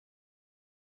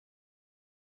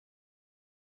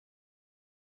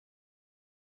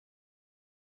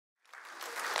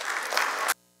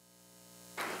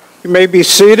You may be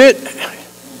seated.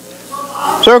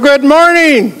 So good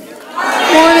morning. Good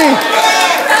morning.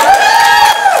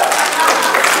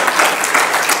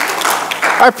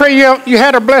 I pray you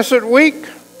had a blessed week.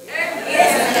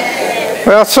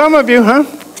 Well, some of you, huh?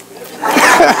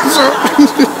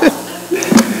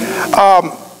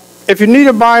 If you need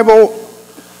a Bible,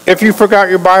 if you forgot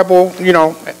your Bible,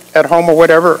 at home or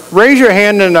whatever, raise your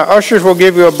hand and the ushers will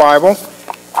give you a Bible.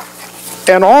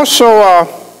 And also,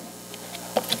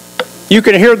 you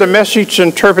can hear the message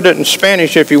interpreted in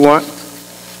Spanish if you want.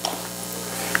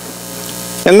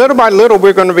 And little by little,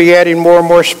 we're going to be adding more and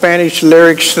more Spanish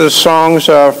lyrics to the songs.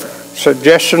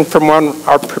 Suggestion from one of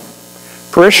our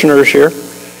parishioners here.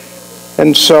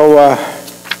 And so,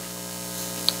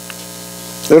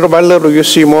 little by little, you'll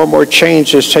see more and more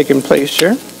changes taking place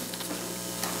here.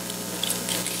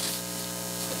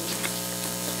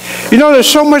 There's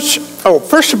so much. Oh,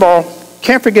 first of all,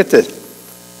 can't forget this.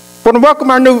 I want to welcome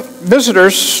our new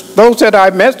visitors, those that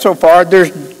I've met so far.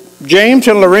 There's James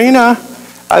and Lorena.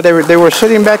 They were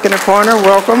sitting back in the corner.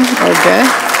 Welcome. Okay.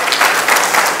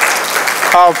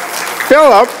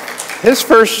 Philip, his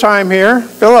first time here.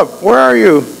 Philip, where are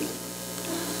you?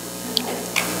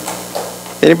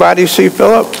 Anybody see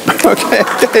Philip? Okay.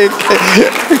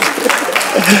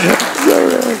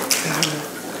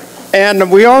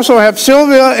 And we also have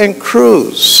Sylvia and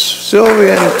Cruz.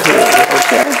 Sylvia and Cruz.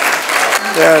 Okay.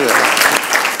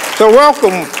 So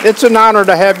welcome. It's an honor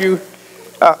to have you.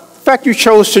 In fact, you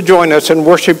chose to join us in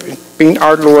worshiping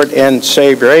our Lord and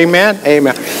Savior. Amen?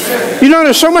 Amen.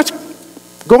 There's so much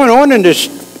going on in this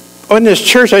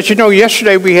church. As you know,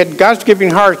 yesterday we had God's Giving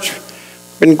Hearts.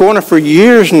 Been going on for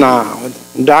years now.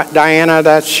 Diana,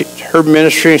 that's her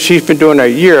ministry, and she's been doing it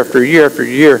year after year after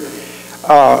year,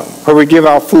 where we give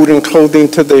out food and clothing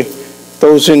to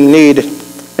those in need.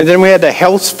 And then we had the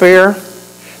health fair.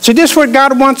 See, this is what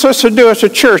God wants us to do as a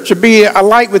church, to be a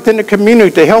light within the community,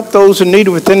 to help those in need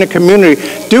within the community,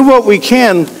 do what we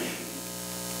can,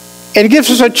 and it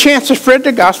gives us a chance to spread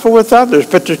the gospel with others.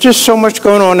 But there's just so much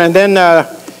going on. And then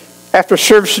after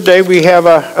service today, we have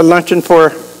a luncheon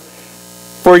for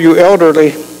you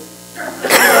elderly.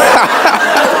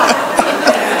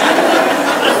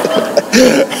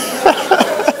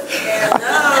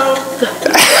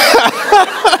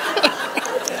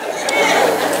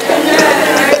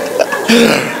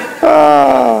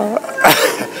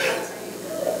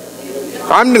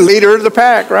 I'm the leader of the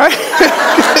pack, right?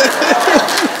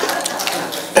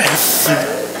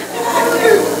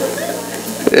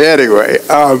 Anyway,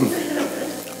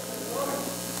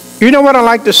 what I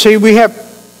like to see? We have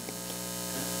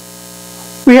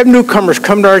newcomers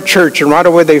come to our church, and right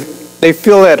away they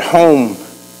feel at home.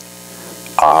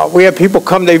 We have people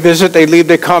come, they visit, they leave,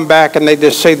 they come back, and they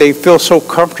just say they feel so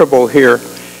comfortable here.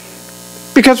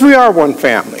 Because we are one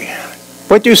family.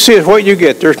 What you see is what you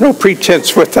get. There's no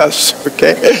pretense with us,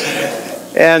 okay?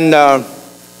 And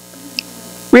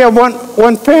we have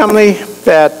one family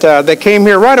that they came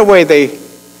here right away.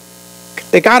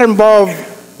 They got involved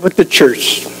with the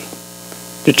church.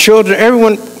 The children,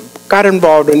 everyone got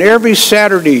involved. And every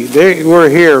Saturday, they were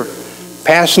here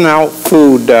passing out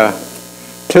food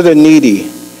to the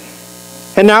needy.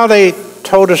 And now they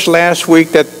told us last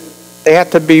week that they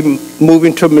had to be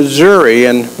moving to Missouri,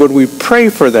 and would we pray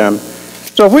for them?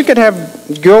 So if we could have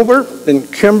Gilbert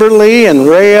and Kimberly and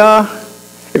Rhea,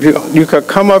 if you could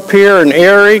come up here, and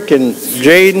Eric and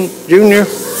Jaden Jr.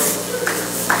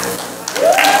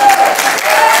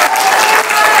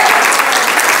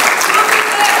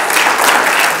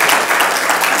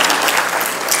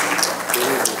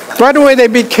 Right away they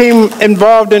became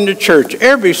involved in the church.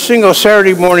 Every single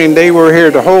Saturday morning they were here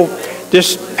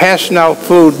just passing out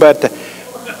food, but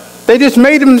they just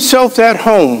made themselves at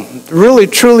home, really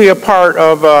truly a part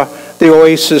of the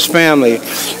Oasis family.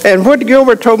 And what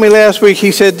Gilbert told me last week,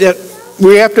 he said that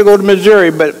we have to go to Missouri,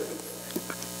 but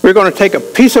we're going to take a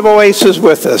piece of Oasis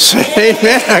with us.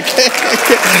 Amen. Okay.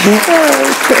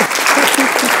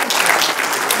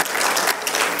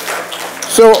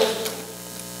 So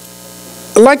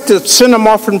I'd like to send them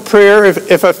off in prayer.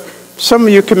 If some of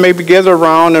you can maybe gather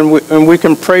around and we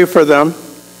can pray for them.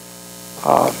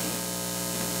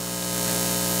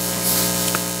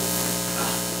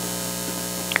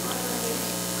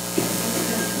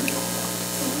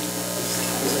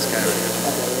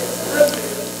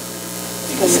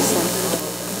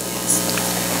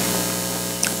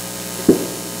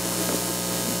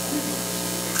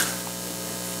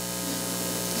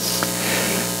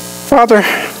 Father,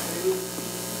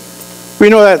 we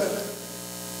know that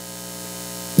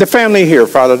the family here,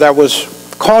 Father, that was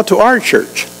called to our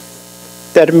church,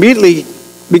 that immediately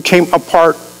became a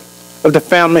part of the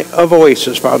family of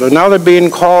Oasis, Father. Now they're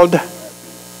being called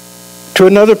to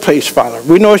another place, Father.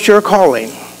 We know it's your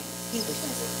calling.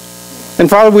 And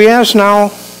Father, we ask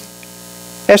now,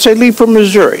 as they leave for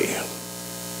Missouri,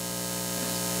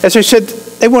 as they said,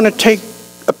 they want to take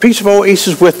a piece of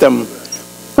Oasis with them.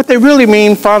 What they really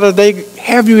mean, Father, they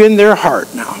have you in their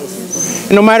heart now.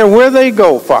 And no matter where they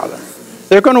go, Father,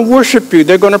 they're going to worship you.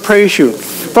 They're going to praise you.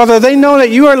 Father, they know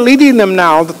that you are leading them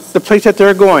now, the place that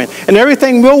they're going. And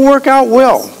everything will work out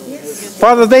well.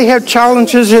 Father, they have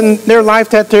challenges in their life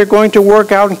that they're going to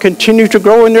work out and continue to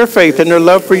grow in their faith and their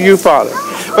love for you, Father.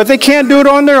 But they can't do it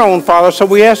on their own, Father. So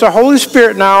we ask the Holy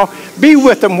Spirit now, be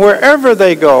with them wherever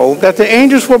they go, that the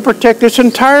angels will protect this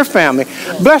entire family.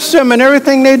 Bless them in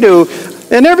everything they do.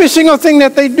 And every single thing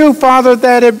that they do, Father,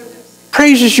 that it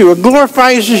praises you, it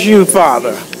glorifies you,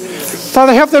 Father.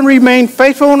 Father, help them remain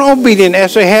faithful and obedient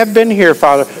as they have been here,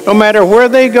 Father, no matter where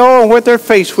they go and what they're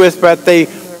faced with, but they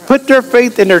put their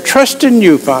faith and their trust in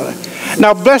you, Father.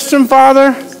 Now bless them,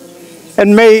 Father,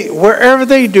 and may wherever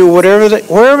they do,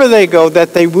 wherever they go,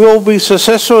 that they will be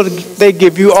successful. They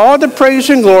give you all the praise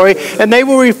and glory, and they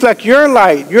will reflect your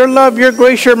light, your love, your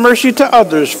grace, your mercy to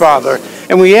others, Father.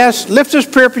 And we lift this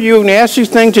prayer for you, and we ask these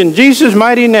things in Jesus'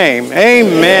 mighty name.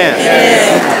 Amen.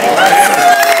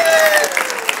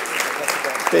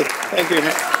 Okay, thank you.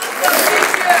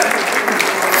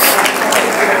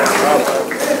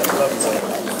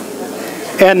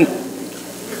 And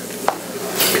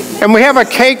we have a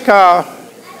cake.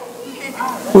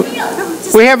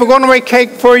 We have a going away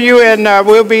cake for you, and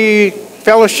we'll be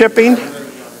fellowshipping.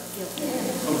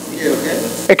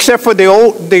 Except for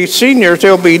the seniors,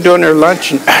 they'll be doing their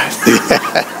lunch.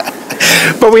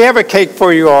 But we have a cake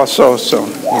for you also. So.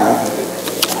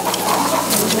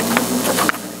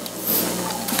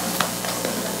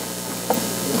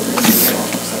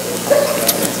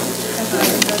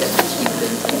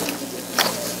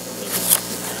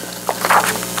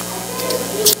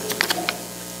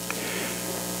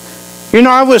 You know,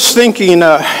 I was thinking,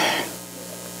 I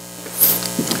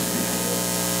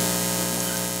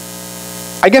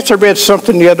guess I read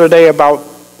something the other day about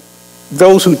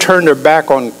those who turn their back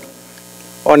on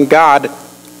God.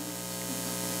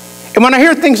 And when I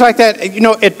hear things like that, you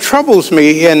know, it troubles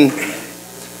me. And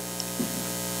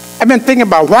I've been thinking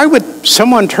about, why would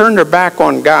someone turn their back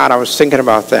on God? I was thinking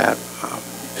about that.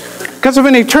 Because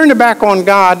when they turn their back on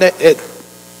God,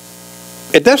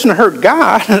 it doesn't hurt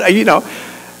God, you know.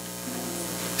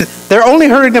 They're only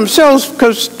hurting themselves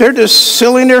because they're just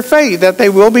sealing their faith that they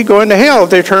will be going to hell if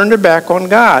they turn their back on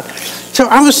God. So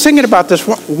I was thinking about this.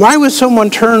 Why would someone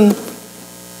turn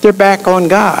their back on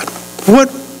God? What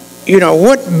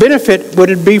benefit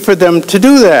would it be for them to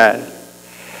do that?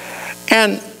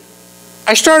 And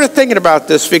I started thinking about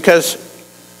this because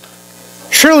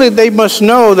surely they must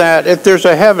know that if there's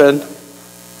a heaven,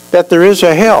 that there is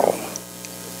a hell.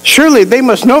 Surely they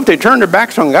must know if they turn their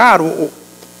backs on God,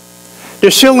 they're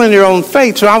sealing their own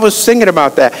faith. So I was thinking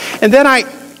about that. And then I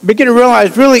began to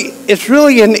realize, it's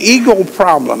really an ego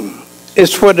problem.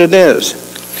 It's what it is.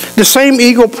 The same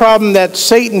ego problem that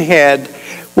Satan had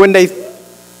when they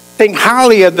think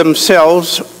highly of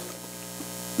themselves,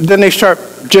 then they start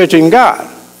judging God.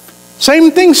 Same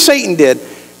thing Satan did.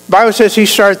 The Bible says he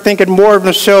started thinking more of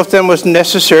himself than was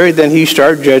necessary, then he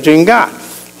started judging God.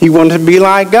 He wanted to be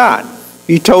like God.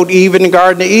 He told Eve in the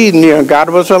Garden of Eden, God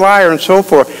was a liar and so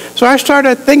forth. So I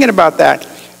started thinking about that.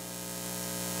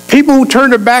 People who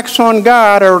turn their backs on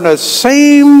God are on the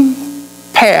same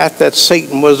path that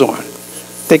Satan was on.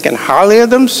 Thinking highly of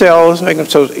themselves, making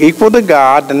themselves equal to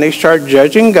God, then they start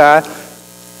judging God.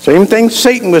 Same thing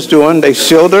Satan was doing. They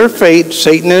seal their fate.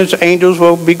 Satan and his angels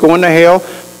will be going to hell.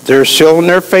 They're sealing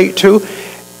their fate too.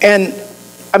 And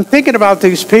I'm thinking about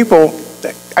these people.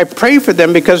 I pray for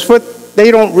them because what they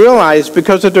don't realize,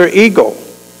 because of their ego,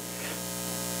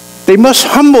 they must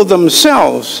humble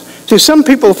themselves. See, some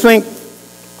people think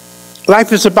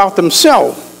life is about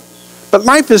themselves, but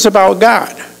life is about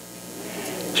God.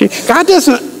 See, God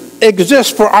doesn't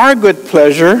exist for our good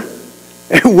pleasure.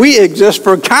 We exist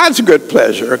for God's good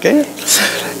pleasure, okay?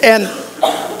 And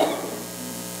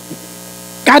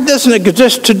God doesn't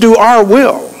exist to do our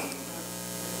will.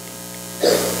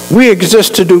 We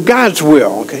exist to do God's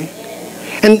will, okay?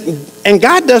 And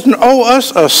God doesn't owe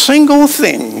us a single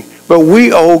thing, but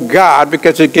we owe God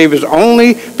because He gave His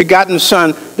only begotten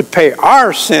Son to pay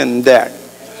our sin debt.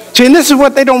 See, and this is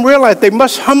what they don't realize. They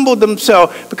must humble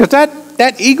themselves because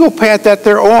that ego path that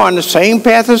they're on, the same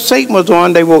path as Satan was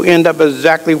on, they will end up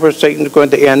exactly where Satan's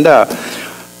going to end up.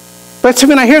 But see,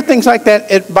 when I hear things like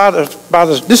that, it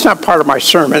bothers. This is not part of my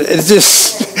sermon. It's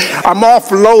just, I'm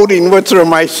offloading what's on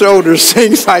my shoulders,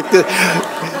 things like this.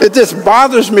 It just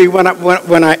bothers me when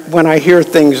I hear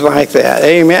things like that.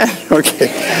 Amen? Okay.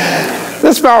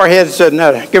 Let's bow our heads and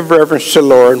give reverence to the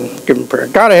Lord and give him prayer.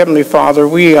 God, Heavenly Father,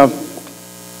 we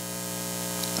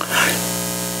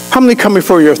humbly come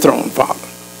before your throne, Father.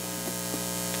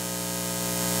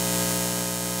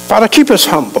 Father, keep us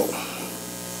humble.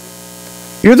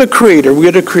 You're the creator.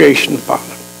 We're the creation,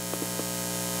 Father.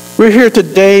 We're here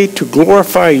today to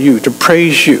glorify you, to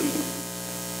praise you.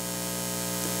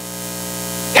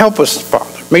 Help us,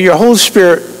 Father. May your Holy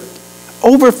Spirit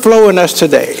overflow in us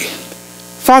today.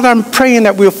 Father, I'm praying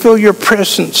that we'll feel your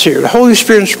presence here, the Holy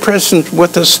Spirit's presence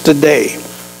with us today.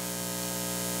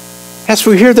 As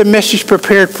we hear the message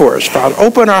prepared for us, Father,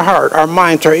 open our heart, our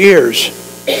minds, our ears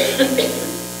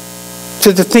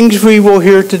to the things we will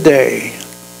hear today,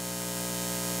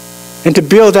 and to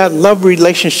build that love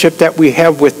relationship that we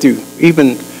have with you,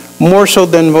 even more so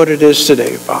than what it is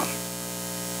today, Father.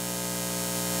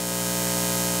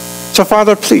 So,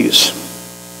 Father, please,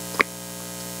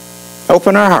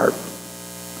 open our heart.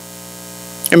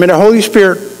 And may the Holy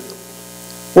Spirit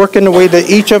work in the way that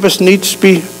each of us needs to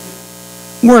be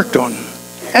worked on.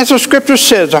 As the scripture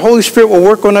says, the Holy Spirit will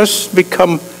work on us to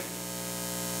become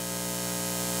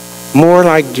more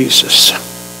like Jesus.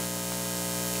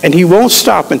 And he won't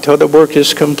stop until the work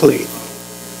is complete.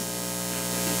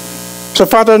 So,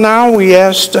 Father, now we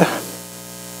ask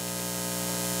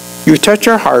you touch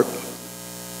our heart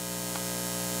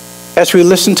as we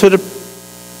listen to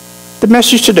the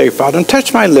message today, Father, and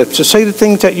touch my lips to say the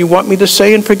things that you want me to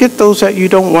say and forget those that you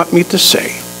don't want me to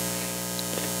say.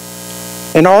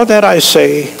 And all that I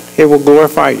say, it will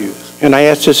glorify you. And I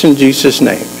ask this in Jesus'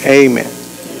 name. Amen.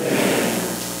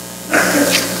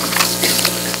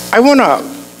 I want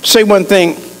to say one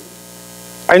thing.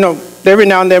 I know every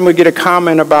now and then we get a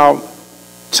comment about,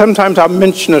 sometimes I'll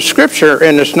mention a scripture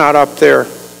and it's not up there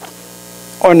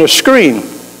on the screen.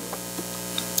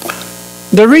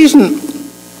 The reason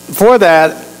for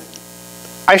that,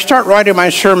 I start writing my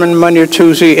sermon Monday or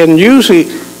Tuesday, and usually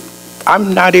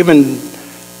I'm not even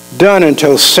done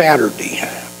until Saturday.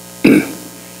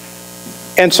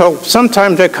 And so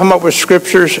sometimes I come up with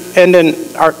scriptures, and then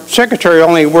our secretary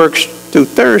only works through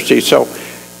Thursday. So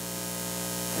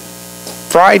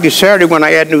Friday, Saturday, when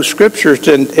I add new scriptures,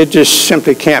 then it just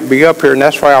simply can't be up here. And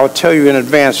that's why I'll tell you in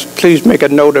advance, please make a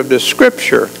note of this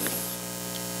scripture.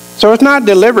 So it's not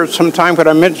delivered sometimes when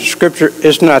I mention scripture,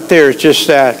 it's not there. It's just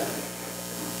that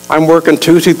I'm working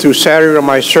Tuesday through Saturday on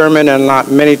my sermon, and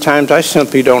not many times I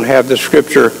simply don't have the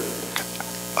scripture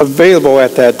available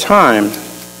at that time.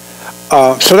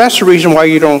 So that's the reason why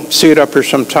you don't see it up here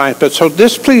sometimes. But so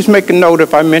just please make a note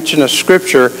if I mention a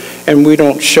scripture and we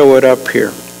don't show it up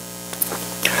here.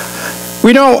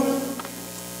 We know,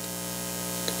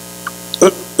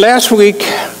 last week,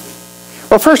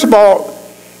 well, first of all,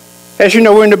 as you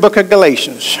know, we're in the book of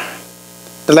Galatians.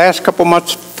 The last couple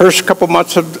months, first couple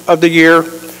months of the year,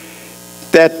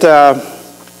 that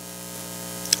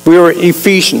we were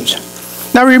Ephesians.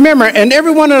 Now remember, in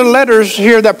every one of the letters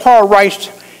here that Paul writes,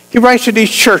 he writes to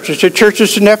these churches. The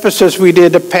churches in Ephesus we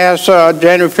did the past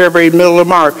January, February, middle of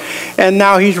March. And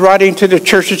now he's writing to the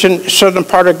churches in the southern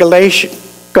part of Galatia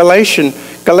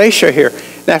here.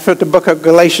 That's what the book of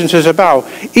Galatians is about.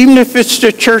 Even if it's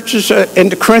the churches in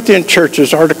the Corinthian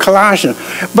churches or the Colossians.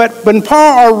 But when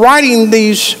Paul are writing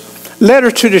these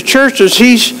letters to the churches,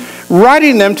 he's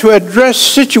writing them to address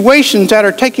situations that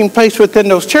are taking place within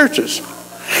those churches.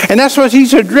 And that's what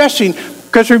he's addressing.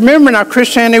 Because remember now,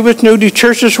 Christianity was new, the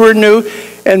churches were new,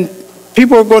 and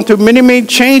people were going through many, many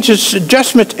changes,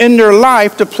 adjustments in their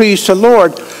life to please the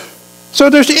Lord. So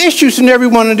there's issues in every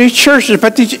one of these churches,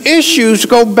 but these issues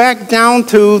go back down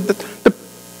to the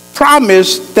problem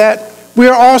is that we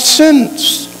are all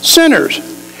sinners.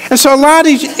 And so a lot of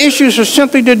these issues are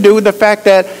simply to do with the fact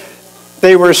that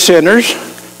they were sinners.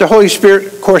 The Holy Spirit,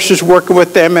 of course, is working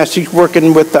with them as he's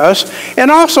working with us. And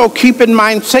also keep in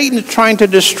mind, Satan is trying to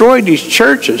destroy these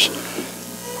churches.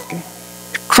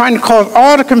 Trying to cause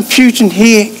all the confusion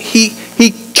he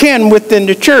can within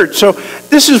the church. So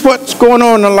this is what's going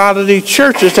on in a lot of these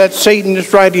churches that Satan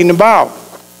is writing about.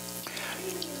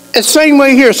 It's the same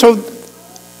way here. So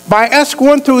by us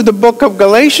going through the book of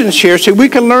Galatians here, see, we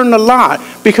can learn a lot,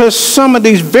 because some of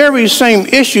these very same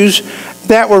issues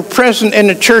that were present in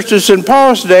the churches in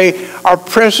Paul's day are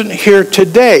present here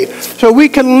today. So we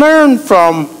can learn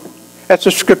from, as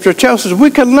the scripture tells us, we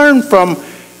can learn from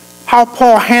how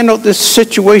Paul handled this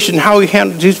situation, how he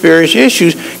handled these various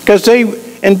issues, because they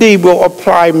indeed will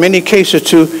apply in many cases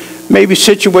to maybe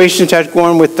situations that's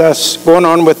going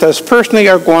on with us personally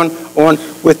or going on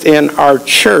within our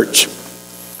church.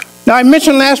 Now I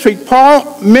mentioned last week,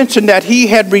 Paul mentioned that he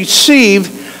had received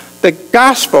the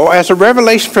gospel as a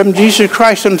revelation from Jesus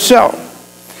Christ himself.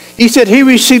 He said he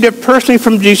received it personally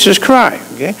from Jesus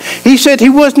Christ. Okay? He said he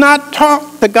was not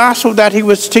taught the gospel that he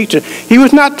was teaching. He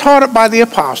was not taught it by the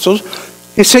apostles.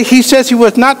 He says he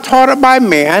was not taught it by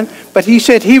man, but he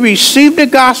said he received the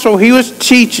gospel he was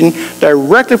teaching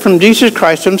directly from Jesus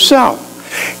Christ himself.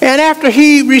 And after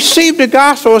he received the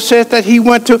gospel, it says that he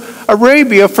went to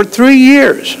Arabia for 3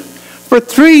 years. For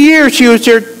 3 years, he was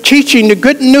there teaching the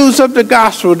good news of the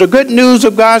gospel, the good news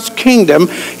of God's kingdom.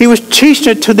 He was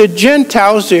teaching it to the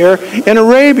Gentiles there in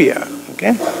Arabia.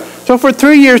 Okay? So for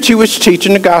 3 years, he was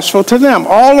teaching the gospel to them,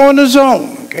 all on his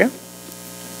own. Okay?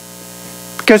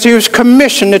 Because he was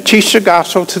commissioned to teach the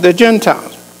gospel to the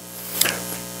Gentiles.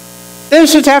 Then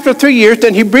since after 3 years,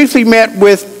 then he briefly met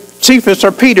with Cephas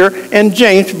or Peter and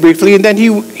James briefly, and then he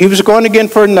was going again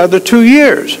for another 2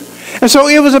 years. And so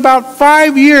it was about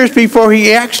 5 years before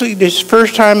he actually, this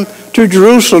first time to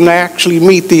Jerusalem, to actually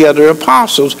meet the other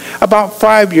apostles. About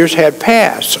 5 years had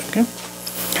passed. Okay?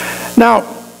 Now,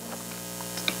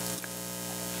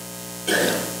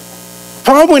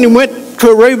 Paul, when he went to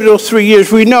Arabia those 3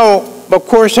 years, we know, of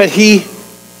course, that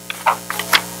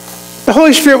the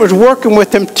Holy Spirit was working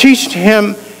with him, teaching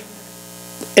him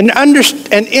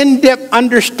an in-depth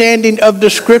understanding of the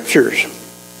Scriptures.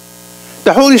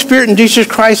 The Holy Spirit and Jesus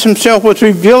Christ himself was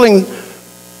revealing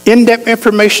in-depth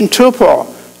information to Paul.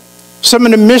 Some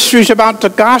of the mysteries about the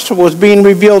gospel was being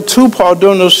revealed to Paul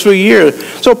during those 3 years.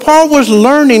 So Paul was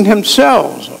learning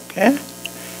himself. Okay?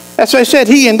 As I said,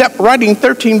 he ended up writing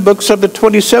 13 books of the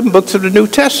 27 books of the New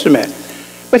Testament.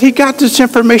 But he got this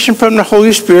information from the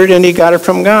Holy Spirit and he got it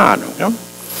from God. Okay?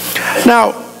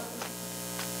 Now,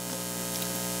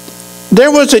 there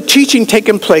was a teaching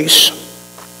taking place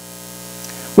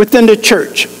within the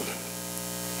church,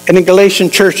 in the Galatian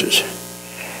churches.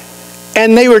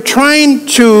 And they were trying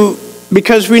to,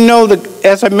 because we know that,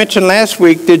 as I mentioned last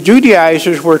week, the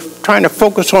Judaizers were trying to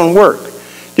focus on work.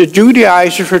 The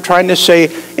Judaizers were trying to say,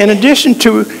 in addition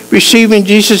to receiving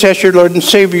Jesus as your Lord and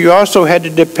Savior, you also had to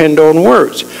depend on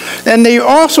works. And they were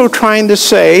also trying to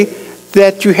say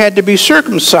that you had to be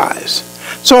circumcised.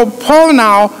 So Paul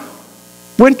now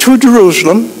went to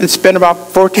Jerusalem. It's been about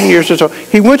 14 years or so.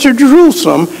 He went to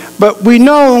Jerusalem, but we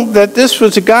know that this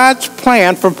was God's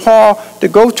plan for Paul to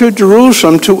go to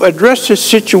Jerusalem to address this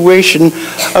situation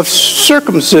of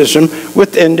circumcision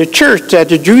within the church, that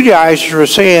the Judaizers were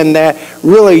saying that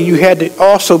really you had to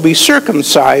also be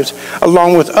circumcised,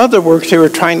 along with other works they were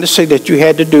trying to say that you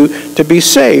had to do to be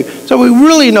saved. So we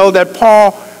really know that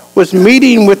Paul was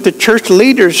meeting with the church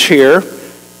leaders here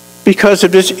because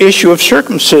of this issue of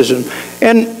circumcision.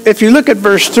 And if you look at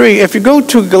verse 3, if you go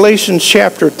to Galatians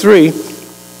chapter 3,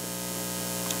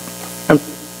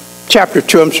 chapter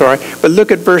 2, I'm sorry, but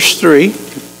look at verse 3,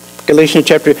 Galatians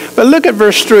chapter 3, but look at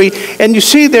verse 3, and you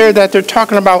see there that they're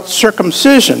talking about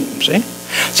circumcision,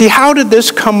 See, how did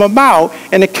this come about?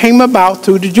 And it came about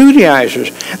through the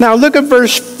Judaizers. Now look at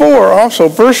verse 4 also.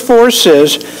 Verse 4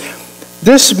 says,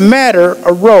 this matter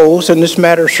arose, and this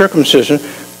matter of circumcision,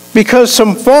 because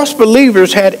some false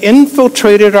believers had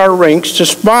infiltrated our ranks to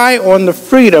spy on the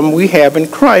freedom we have in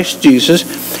Christ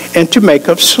Jesus and to make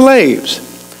us slaves.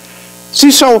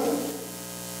 See, so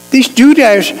these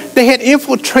Judaizers, they had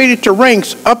infiltrated the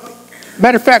ranks up.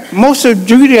 Matter of fact, most of the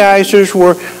Judaizers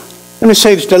were, let me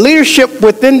say this, the leadership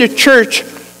within the church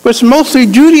was mostly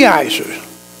Judaizers.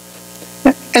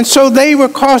 And so they were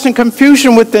causing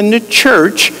confusion within the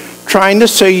church, trying to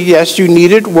say, yes, you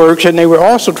needed works, and they were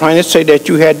also trying to say that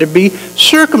you had to be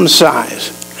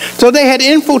circumcised. So they had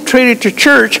infiltrated the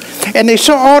church, and they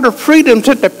saw all the freedoms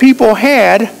that the people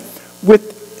had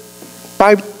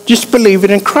by just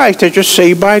believing in Christ, that you're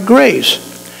saved by grace.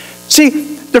 See,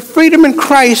 the freedom in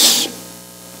Christ,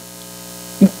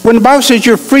 when the Bible says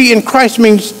you're free in Christ,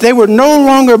 means they were no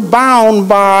longer bound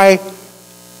by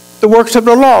the works of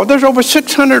the law. There's over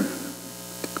 600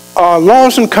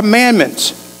 laws and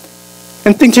commandments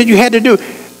and things that you had to do.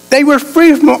 They were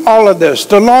free from all of this.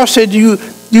 The law said you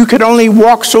could only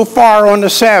walk so far on the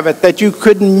Sabbath, that you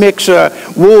couldn't mix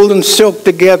wool and silk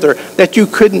together, that you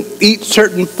couldn't eat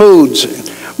certain foods.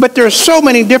 But there are so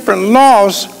many different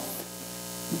laws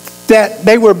that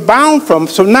they were bound from.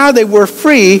 So now they were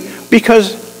free,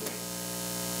 because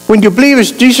when you believe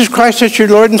as Jesus Christ as your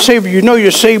Lord and Savior, you know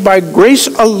you're saved by grace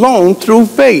alone through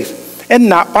faith and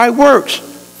not by works.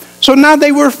 So now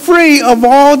they were free of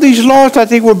all these laws that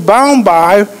they were bound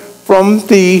by from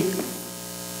the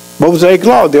Mosaic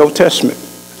law, the Old Testament.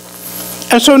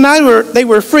 And so now they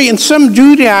were free, and some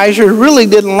Judaizers really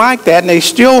didn't like that, and they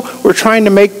still were trying to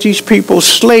make these people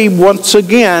slave once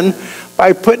again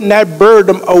by putting that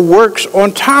burden of works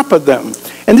on top of them.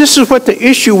 And this is what the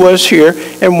issue was here,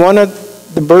 and one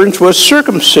of the burdens was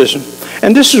circumcision.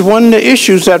 And this is one of the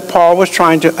issues that Paul was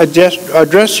trying to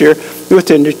address here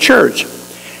within the church.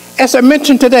 As I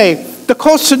mentioned today, the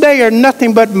cults today are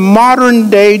nothing but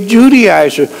modern-day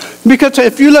Judaizers. Because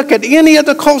if you look at any of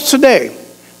the cults today,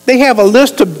 they have a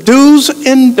list of do's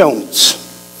and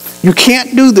don'ts. You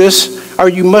can't do this, or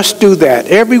you must do that.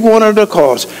 Every one of the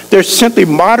cults. They're simply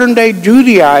modern-day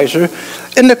Judaizers.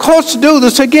 And the cults do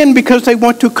this, again, because they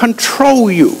want to control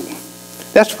you.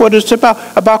 That's what it's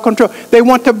about control. They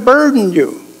want to burden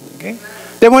you. Okay?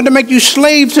 They want to make you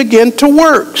slaves again to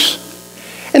works.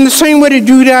 In the same way the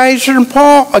Judaizers and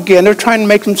Paul, again, they're trying to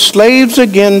make them slaves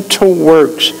again to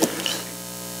works.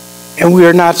 And we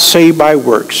are not saved by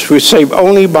works. We're saved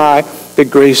only by the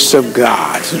grace of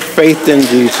God. Faith in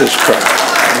Jesus Christ.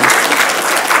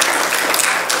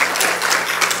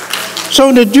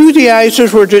 So the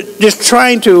Judaizers were just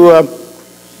trying to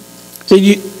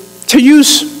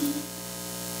use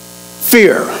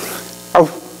fear,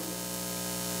 of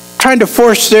trying to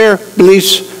force their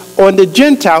beliefs on the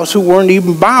Gentiles who weren't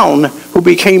even bound, who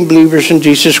became believers in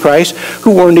Jesus Christ,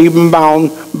 who weren't even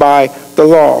bound by the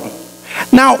law.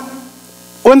 Now,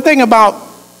 one thing about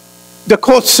the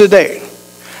cults today,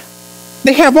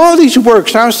 they have all these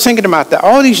works. I was thinking about that,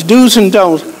 all these do's and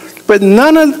don'ts, but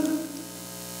none of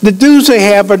the do's they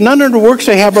have, or none of the works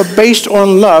they have are based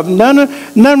on love. None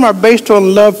of them are based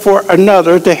on love for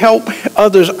another, to help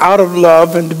others out of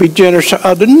love and to be generous to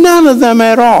others. None of them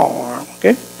at all.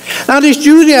 Okay? Now these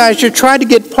Judaizers tried to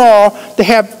get Paul to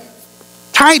have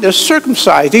Titus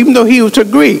circumcised, even though he was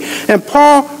agreed. And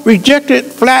Paul rejected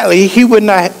flatly. He would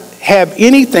not have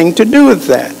anything to do with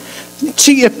that.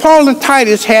 See, if Paul and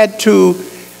Titus had to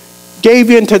gave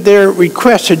in to their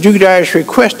request, the Judaizers'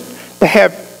 request to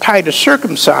have Titus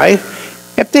circumcised,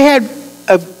 if they had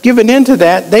given in to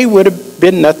that, they would have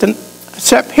been nothing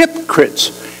except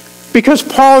hypocrites. Because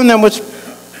Paul and them was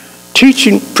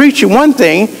preaching one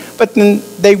thing, but then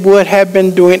they would have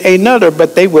been doing another,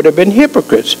 but they would have been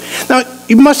hypocrites. Now,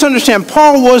 you must understand,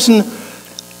 Paul wasn't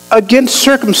against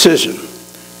circumcision.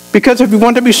 Because if you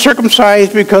want to be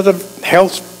circumcised because of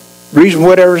health reason,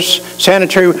 whatever,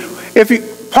 sanitary,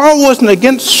 Paul wasn't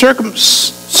against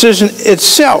circumcision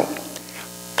itself.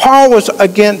 Paul was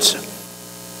against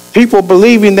people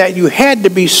believing that you had to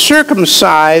be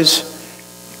circumcised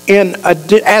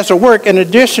as a work in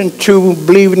addition to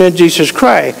believing in Jesus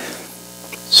Christ.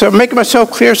 So making myself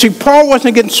clear, see, Paul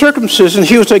wasn't against circumcision.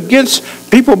 He was against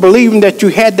people believing that you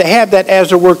had to have that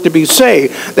as a work to be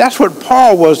saved. That's what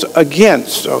Paul was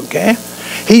against, okay?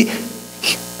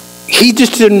 He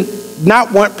just did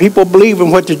not want people believing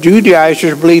what the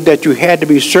Judaizers believed, that you had to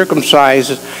be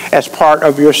circumcised as part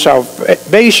of your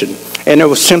salvation. And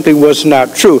it simply was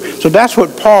not true. So that's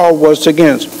what Paul was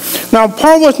against. Now,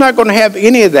 Paul was not going to have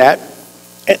any of that.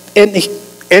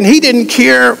 And he didn't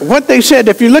care what they said.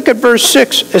 If you look at verse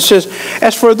 6, it says,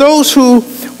 as for those who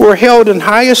were held in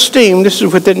high esteem, this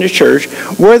is within the church,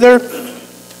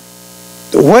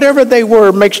 whatever they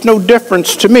were makes no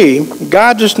difference to me.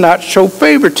 God does not show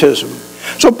favoritism.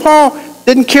 So Paul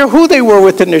didn't care who they were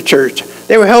within the church.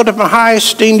 They were held up in high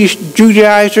esteem, these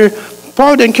Judaizers.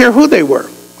 Paul didn't care who they were.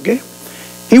 Okay?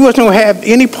 He wasn't going to have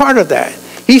any part of that.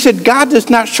 He said God does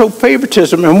not show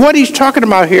favoritism. And what he's talking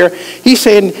about here, he's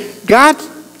saying God's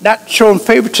not showing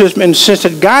favoritism in the sense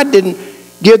that God didn't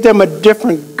give them a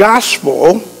different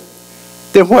gospel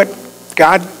than what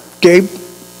God gave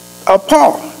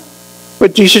Paul,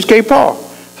 what Jesus gave Paul.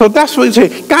 So that's what he's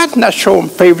saying. God's not showing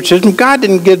favoritism. God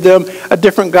didn't give them a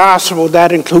different gospel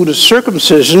that included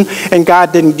circumcision, and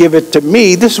God didn't give it to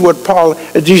me. This is what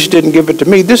Jesus didn't give it to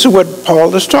me. This is what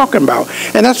Paul is talking about.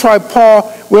 And that's why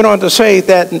Paul went on to say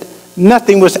that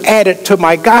nothing was added to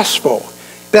my gospel.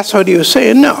 That's what he was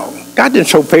saying. No, God didn't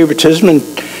show favoritism and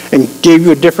gave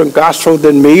you a different gospel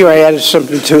than me, or added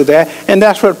something to that. And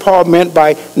that's what Paul meant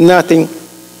by nothing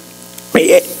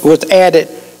was added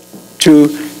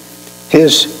to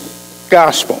his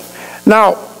gospel.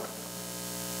 Now,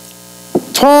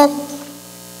 Paul,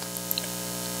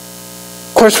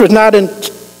 of course, was not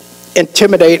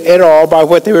intimidated at all by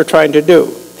what they were trying to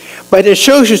do. But it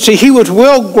shows you, see, he was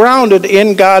well grounded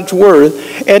in God's word,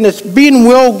 and it's being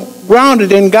well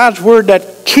grounded in God's word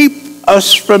that keeps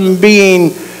us from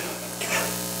being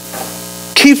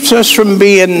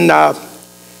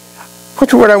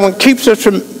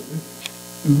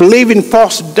believing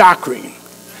false doctrine.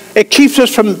 It keeps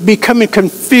us from becoming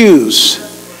confused.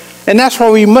 And that's why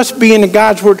we must be in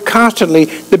God's word constantly,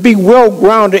 to be well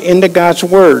grounded into God's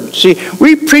word. See,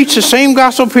 we preach the same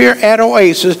gospel here at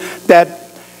Oasis,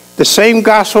 that the same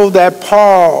gospel that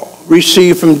Paul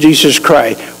received from Jesus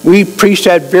Christ. We preach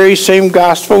that very same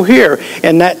gospel here.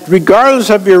 And that regardless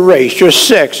of your race, your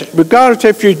sex, regardless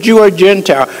if you're Jew or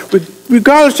Gentile,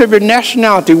 regardless of your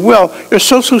nationality, your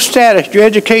social status, your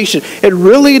education, it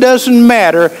really doesn't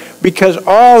matter, because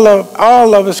all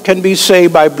of us can be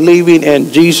saved by believing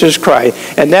in Jesus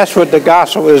Christ. And that's what the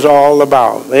gospel is all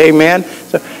about. Amen?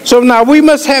 So now we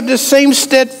must have the same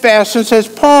steadfastness as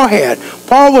Paul had.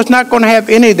 Paul was not going to have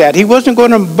any of that. He wasn't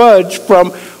going to budge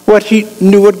from what he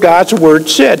knew what God's word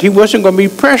said. He wasn't going to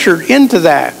be pressured into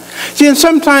that. See, and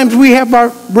sometimes we have our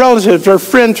relatives or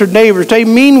friends or neighbors, they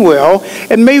mean well,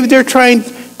 and maybe they're trying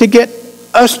to get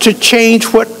us to change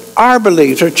what our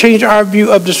beliefs or change our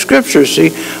view of the scriptures,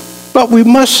 see. But we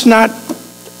must not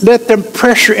let them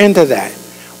pressure into that.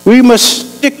 We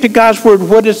must stick to God's word,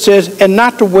 what it says, and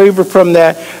not to waver from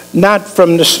that, not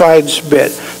from the slightest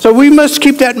bit. So we must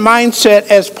keep that mindset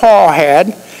as Paul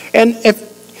had. And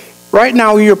if right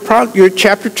now you're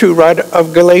chapter 2, right,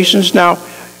 of Galatians now,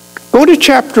 go to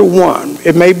chapter 1.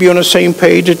 It may be on the same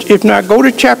page. If not, go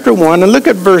to chapter 1 and look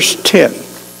at verse 10.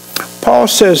 Paul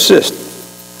says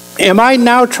this, "Am I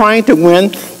now trying to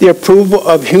win the approval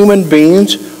of human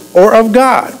beings or of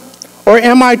God? Or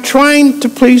am I trying to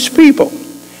please people?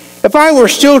 If I were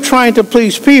still trying to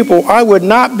please people, I would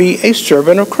not be a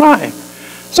servant of Christ."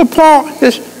 So Paul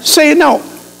is saying, no,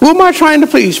 who am I trying to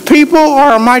please? People,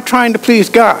 or am I trying to please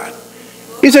God?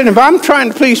 He said, if I'm trying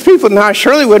to please people, then I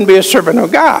surely wouldn't be a servant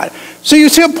of God. So you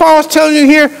see what Paul's telling you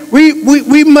here?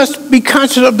 We must be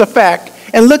conscious of the fact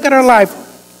and look at our life.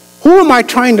 Who am I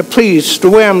trying to please the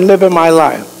way I'm living my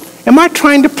life? Am I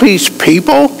trying to please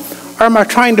people, or am I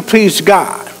trying to please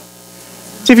God?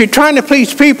 See, if you're trying to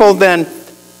please people, then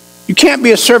you can't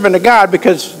be a servant of God,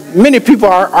 because many people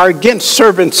are against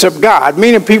servants of God.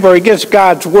 Many people are against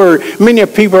God's word. Many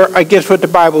people are against what the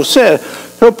Bible says.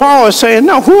 So Paul is saying,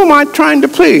 no, who am I trying to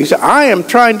please? I am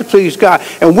trying to please God.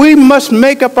 And we must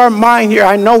make up our mind here.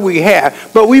 I know we have.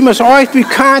 But we must always be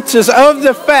conscious of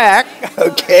the fact,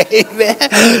 okay, man,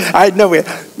 I know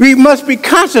we must be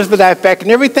conscious of that fact.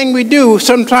 And everything we do,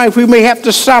 sometimes we may have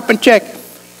to stop and check,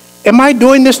 am I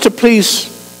doing this to please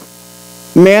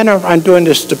man, or am I doing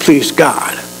this to please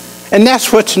God? And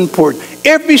that's what's important.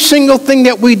 Every single thing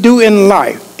that we do in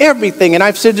life, everything, and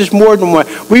I've said this more than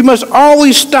once, we must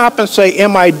always stop and say,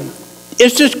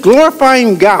 is this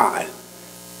glorifying God?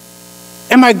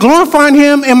 Am I glorifying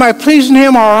him? Am I pleasing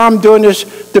him? Or I'm doing this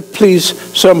to please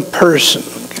some person?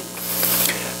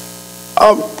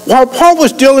 While Paul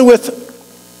was dealing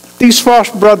with these false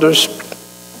brothers,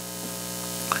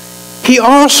 he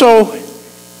also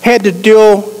had to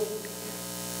deal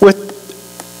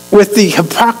with the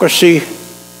hypocrisy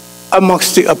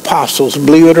amongst the apostles,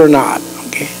 believe it or not.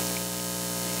 Okay.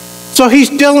 So he's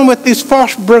dealing with these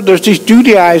false brothers, these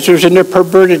Judaizers, and their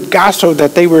perverted gospel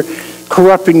that they were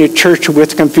corrupting the church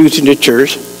with, confusing the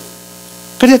church.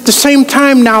 But at the same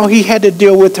time now, he had to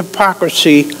deal with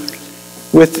hypocrisy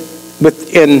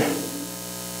within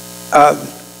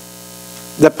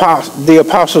the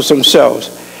apostles themselves.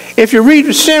 If you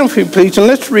read, stand with me, please, and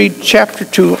let's read chapter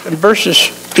 2, and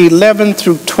verses 11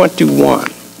 through 21.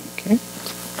 Okay?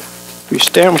 We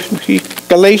stand with me.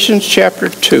 Galatians chapter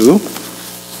 2.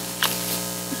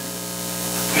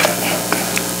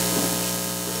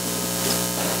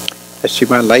 I see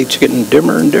my light's getting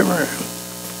dimmer and dimmer.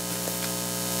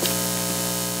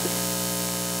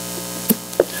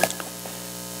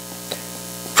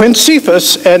 When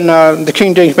Cephas, and the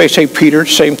King James may say Peter,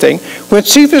 same thing. When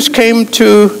Cephas came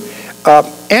to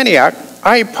Antioch,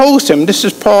 I opposed him. This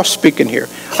is Paul speaking here.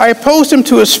 I opposed him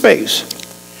to his face,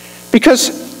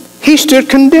 because he stood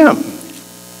condemned.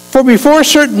 For before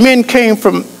certain men came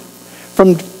from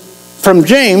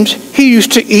James, he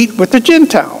used to eat with the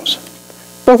Gentiles.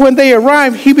 But when they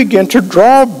arrived, he began to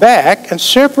draw back and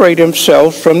separate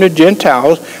himself from the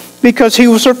Gentiles, because he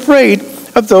was afraid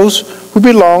of those who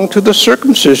belonged to the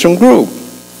circumcision group.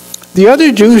 The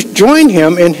other Jews joined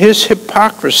him in his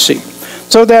hypocrisy,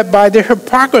 so that by their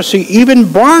hypocrisy even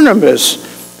Barnabas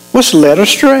was led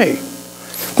astray.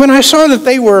 When I saw that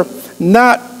they were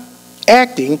not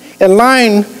acting in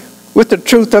line with the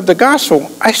truth of the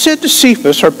gospel, I said to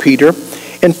Cephas, or Peter,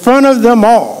 in front of them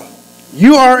all,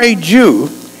 "You are a Jew,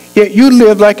 yet you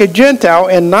live like a Gentile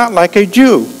and not like a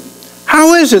Jew.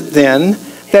 How is it then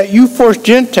that you force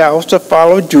Gentiles to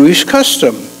follow Jewish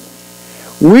custom?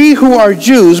 We who are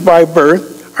Jews by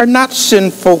birth are not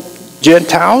sinful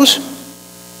Gentiles.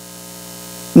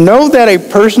 Know that a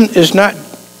person is not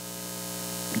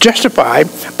justified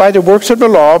by the works of the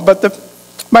law, but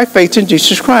by faith in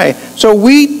Jesus Christ. So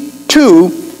we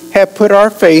too have put our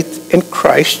faith in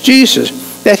Christ Jesus.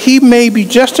 that he may be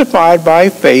justified by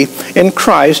faith in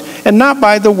Christ and not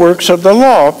by the works of the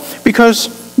law, because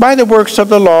by the works of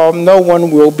the law no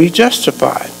one will be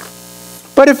justified.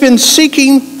 But if in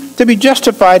seeking to be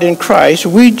justified in Christ,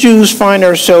 we Jews find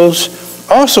ourselves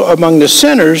also among the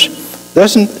sinners,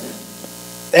 doesn't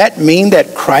that mean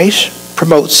that Christ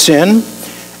promotes sin?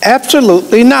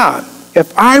 Absolutely not.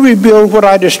 If I rebuild what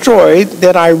I destroyed,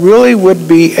 then I really would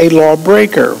be a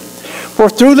lawbreaker. For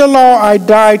through the law I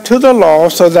died to the law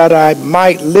so that I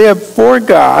might live for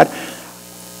God.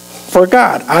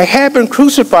 I have been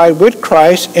crucified with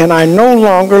Christ, and I no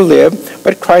longer live,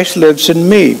 but Christ lives in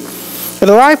me. In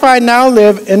the life I now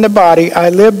live in the body, I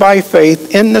live by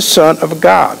faith in the Son of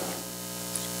God,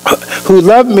 who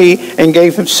loved me and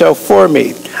gave himself for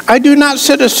me. I do not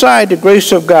set aside the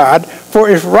grace of God, for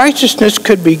if righteousness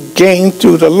could be gained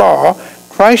through the law,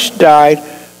 Christ died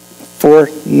for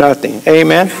nothing.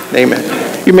 Amen?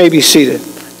 Amen. You may be seated.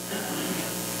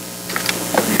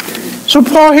 So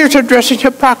Paul here is addressing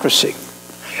hypocrisy.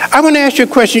 I want to ask you a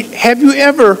question. Have you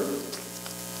ever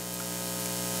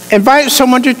invited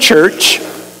someone to church,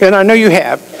 and I know you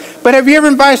have, but have you ever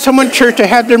invited someone to church to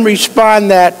have them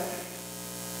respond that,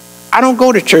 I don't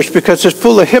go to church because it's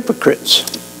full of hypocrites?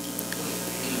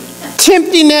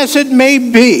 Tempting as it may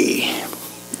be,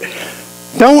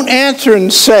 don't answer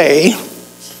and say,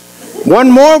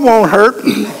 one more won't hurt.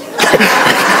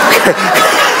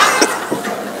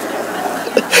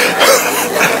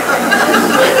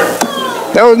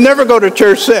 That would never go to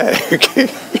church say.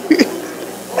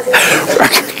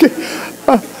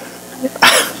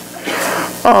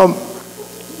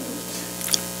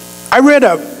 I read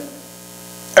of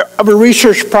a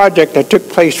research project that took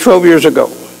place 12 years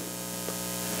ago.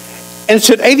 And it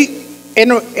said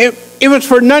it was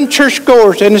for non-church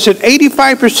goers, and it said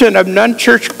 85% of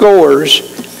non-church goers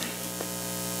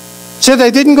said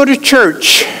they didn't go to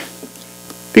church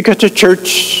because the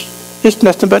church is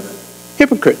nothing but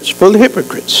hypocrites, full of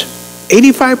hypocrites.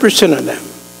 85% of them.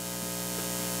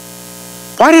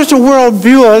 Why does the world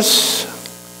view us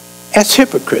as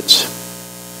hypocrites?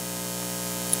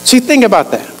 See, think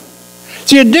about that.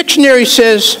 See, a dictionary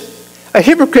says a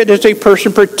hypocrite is a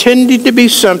person pretending to be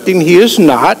something he is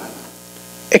not,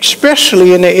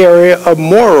 especially in the area of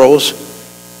morals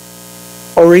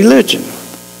or religion.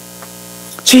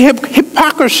 See,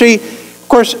 hypocrisy, of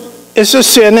course, is a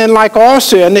sin, and like all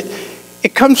sin,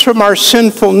 it comes from our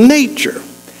sinful nature,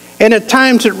 and at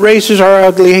times it raises our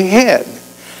ugly head.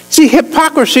 See,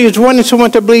 hypocrisy is wanting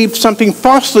someone to believe something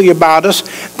falsely about us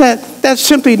that's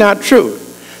simply not true.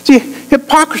 See,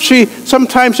 hypocrisy,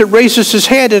 sometimes it raises its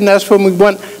head in us when we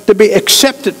want to be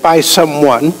accepted by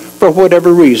someone for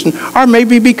whatever reason, or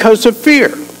maybe because of fear.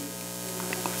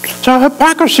 So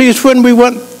hypocrisy is when we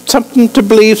want something to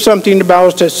believe something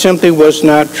about us that simply was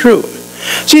not true.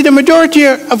 See, the majority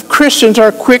of Christians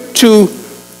are quick to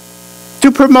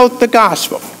promote the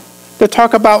gospel, to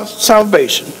talk about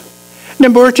salvation. The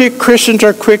majority of Christians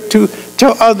are quick to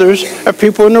tell others,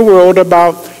 people in the world,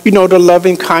 about, the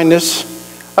loving kindness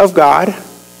of God,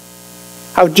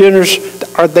 how generous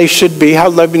they should be, how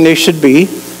loving they should be,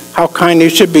 how kind they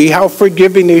should be, how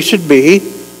forgiving they should be.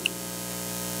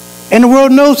 And the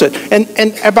world knows it,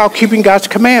 and about keeping God's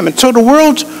commandments. So the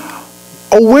world's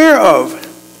aware of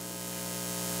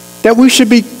that we should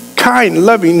be kind,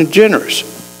 loving, and generous.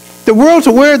 The world's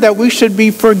aware that we should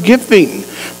be forgiving.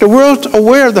 The world's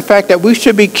aware of the fact that we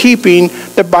should be keeping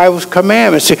the Bible's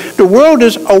commandments. See, the world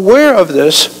is aware of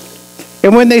this,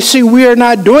 and when they see we are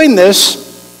not doing this,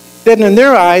 then in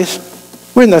their eyes,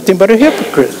 we're nothing but a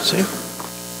hypocrite. See?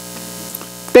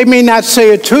 They may not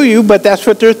say it to you, but that's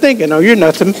what they're thinking. Oh, you're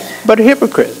nothing but a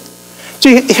hypocrite.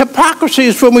 See, hypocrisy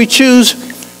is when we choose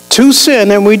to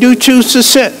sin, and we do choose to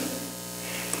sin.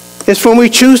 It's when we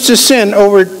choose to sin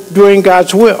over doing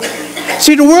God's will.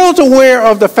 See, the world's aware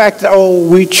of the fact that,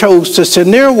 we chose to sin.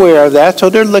 They're aware of that, so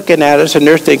they're looking at us and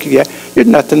they're thinking, yeah, you're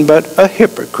nothing but a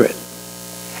hypocrite.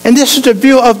 And this is the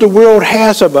view of the world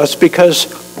has of us, because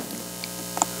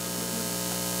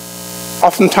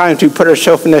oftentimes we put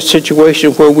ourselves in that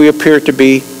situation where we appear to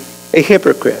be a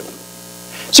hypocrite.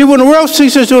 See, when the world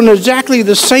sees us doing exactly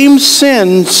the same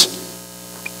sins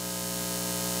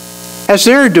as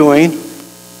they're doing,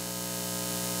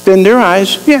 then in their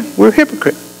eyes, yeah, we're a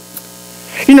hypocrite.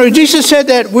 Jesus said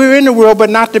that we're in the world, but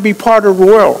not to be part of the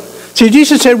world. See,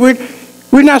 Jesus said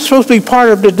we're not supposed to be part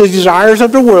of the desires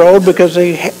of the world, because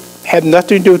they have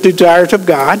nothing to do with the desires of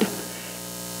God.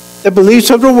 The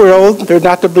beliefs of the world, they're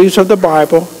not the beliefs of the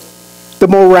Bible. The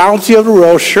morality of the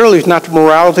world surely is not the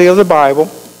morality of the Bible,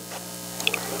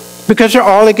 because they're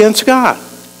all against God.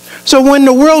 So when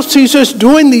the world sees us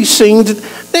doing these things,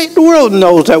 the world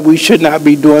knows that we should not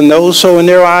be doing those. So in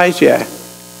their eyes, yeah,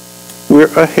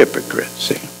 we're a hypocrite,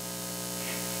 see.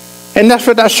 And that's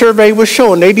what that survey was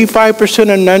showing.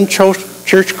 85% of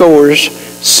non-churchgoers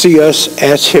see us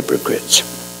as hypocrites.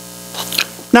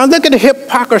 Now look at the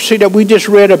hypocrisy that we just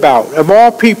read about, of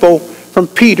all people, from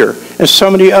Peter and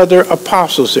some of the other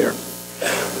apostles there.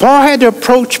 Paul had to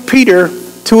approach Peter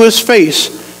to his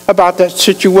face about that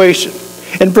situation.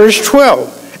 In verse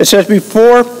 12, it says,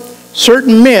 before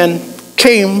certain men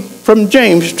came from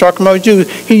James, talking about Jews,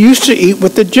 he used to eat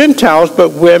with the Gentiles, but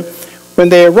when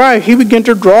they arrived, he began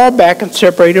to draw back and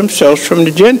separate himself from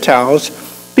the Gentiles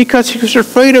because he was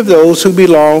afraid of those who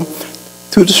belonged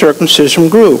to the circumcision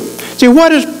group. See,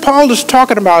 what is Paul is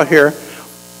talking about here?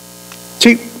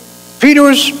 See, Peter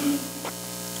was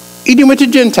eating with the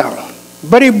Gentile,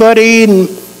 buddy, and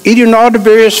eating all the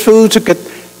various foods.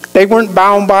 They weren't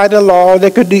bound by the law.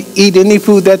 They could eat any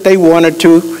food that they wanted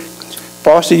to.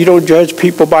 Paul said, you don't judge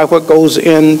people by what goes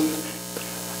in,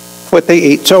 what they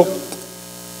eat. So,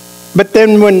 but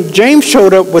then when James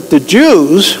showed up with the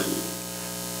Jews,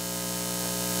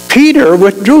 Peter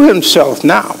withdrew himself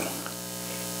now.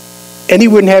 And he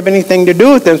wouldn't have anything to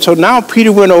do with them. So now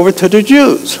Peter went over to the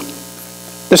Jews.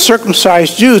 The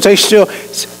circumcised Jews, they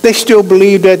still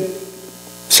believe that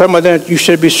some of them you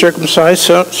should be circumcised.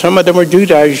 Some of them are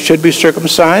Judaizers, you should be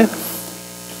circumcised.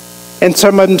 And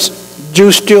some of them,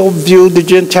 Jews still viewed the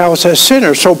Gentiles as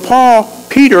sinners. So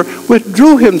Peter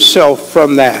withdrew himself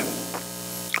from that.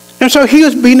 And so he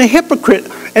was being a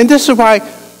hypocrite. And this is why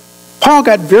Paul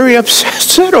got very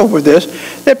upset over this,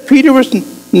 that Peter was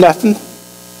nothing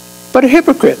but a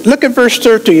hypocrite. Look at verse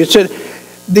 13. It said,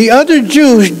 the other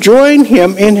Jews joined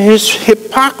him in his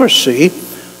hypocrisy,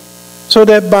 so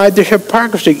that by the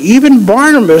hypocrisy, even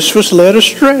Barnabas was led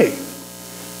astray.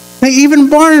 Now, even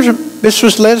Barnabas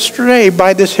was led astray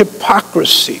by this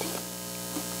hypocrisy.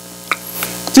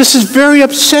 This is very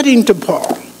upsetting to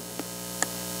Paul.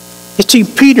 You see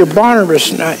Peter,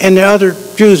 Barnabas, and the other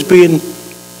Jews being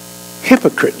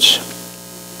hypocrites.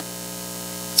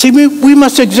 See, we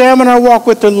must examine our walk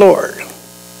with the Lord.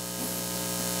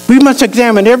 We must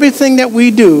examine everything that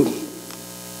we do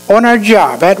on our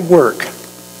job, at work,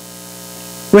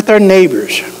 with our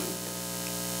neighbors.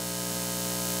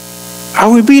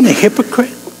 Are we being a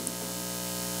hypocrite?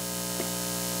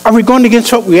 Are we going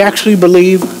against what we actually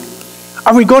believe?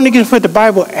 Are we going against what the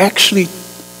Bible actually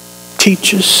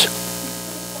teaches?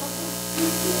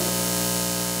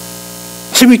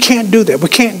 See, we can't do that. We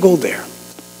can't go there.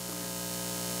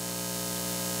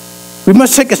 We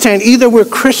must take a stand. Either we're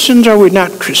Christians or we're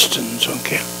not Christians,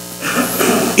 okay?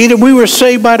 Either we were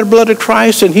saved by the blood of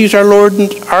Christ and he's our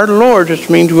Lord, which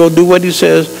means we'll do what he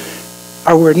says,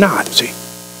 or we're not, see?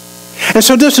 And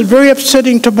so this is very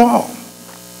upsetting to Paul.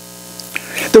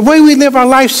 The way we live our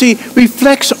life, see,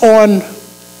 reflects on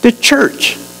the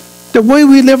church. The way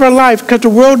we live our life, because the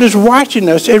world is watching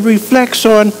us, it reflects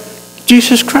on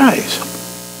Jesus Christ.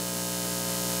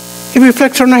 It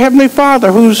reflects on our Heavenly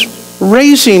Father who's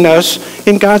raising us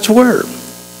in God's Word.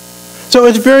 So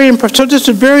it's very important. So this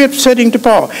is very upsetting to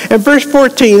Paul. In verse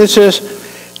 14 it says,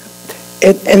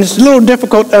 and it's a little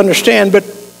difficult to understand, but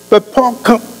Paul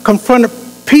confronted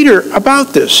Peter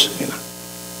about this. You know.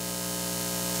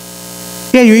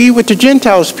 Yeah, you eat with the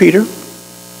Gentiles, Peter.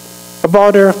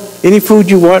 About any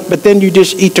food you want, but then you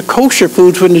just eat the kosher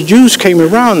foods when the Jews came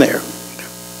around there.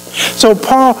 So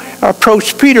Paul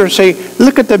approached Peter and said,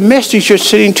 look at the message you're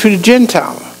sending to the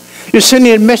Gentiles. You're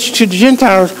sending a message to the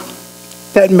Gentiles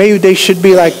that maybe they should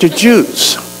be like the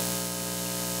Jews,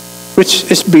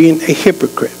 which is being a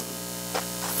hypocrite.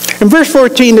 In verse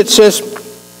 14 it says,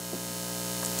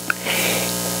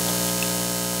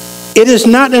 it is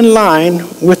not in line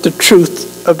with the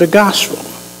truth of the gospel.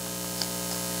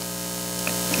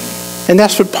 And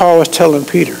that's what Paul is telling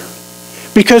Peter.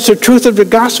 Because the truth of the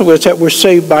gospel is that we're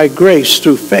saved by grace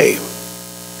through faith.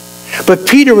 But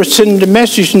Peter was sending the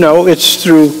message, no, it's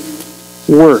through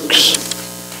works.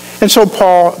 And so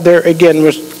Paul there again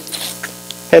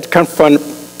had confronted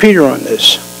Peter on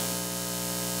this.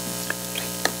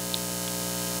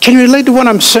 Can you relate to what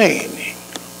I'm saying?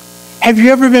 Have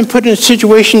you ever been put in a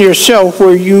situation yourself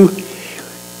where you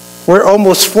were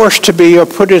almost forced to be, or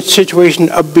put in a situation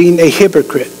of being a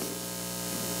hypocrite?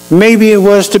 Maybe it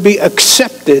was to be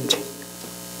accepted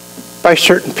by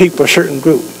certain people, a certain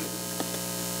group.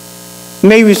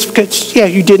 Maybe it's because,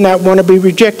 you did not want to be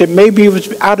rejected. Maybe it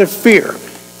was out of fear.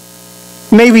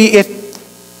 Maybe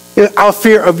out of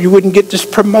fear of you wouldn't get this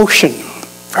promotion,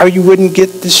 or you wouldn't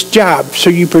get this job, so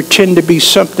you pretend to be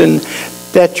something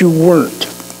that you weren't.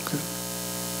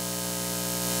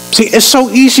 See, it's so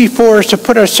easy for us to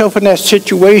put ourselves in that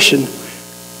situation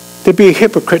to be a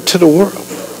hypocrite to the world.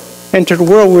 And to the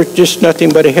world, we're just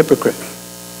nothing but a hypocrite.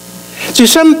 See,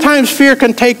 sometimes fear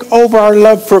can take over our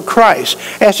love for Christ,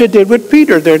 as it did with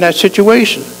Peter there in that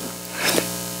situation.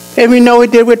 And we know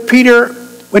it did with Peter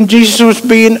when Jesus was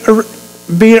being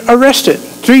arrested.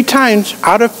 3 times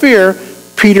out of fear,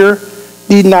 Peter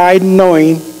denied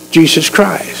knowing Jesus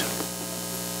Christ.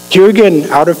 Here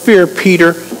again, out of fear,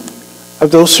 Peter, of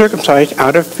those circumcised,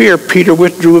 out of fear, Peter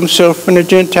withdrew himself from the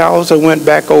Gentiles and went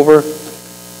back over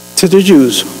to the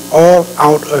Jews, all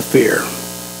out of fear.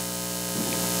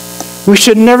 We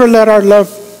should never let our love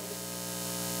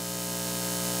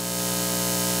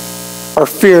or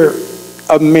fear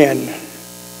of men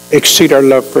exceed our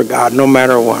love for God, no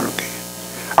matter what. Okay?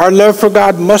 Our love for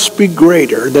God must be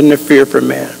greater than the fear for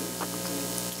man.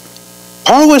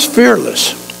 Paul was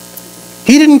fearless.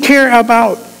 He didn't care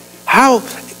about how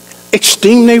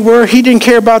esteemed they were. He didn't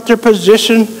care about their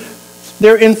position,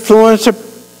 their influence,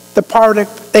 the power that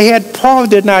they had. Paul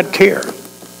did not care.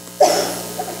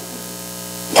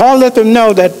 Paul let them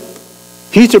know that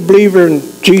he's a believer in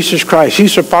Jesus Christ.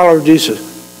 He's a follower of Jesus.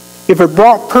 If it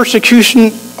brought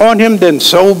persecution on him, then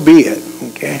so be it.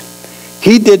 Okay?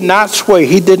 He did not sway.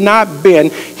 He did not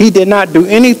bend. He did not do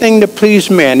anything to please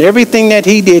men. Everything that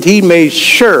he did, he made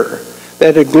sure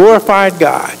that it glorified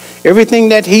God. Everything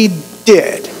that he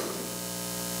did,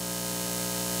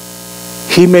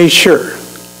 he made sure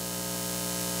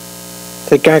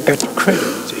that God got the credit.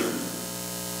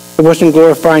 It wasn't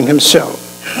glorifying himself.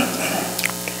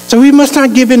 So we must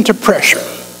not give in to pressure.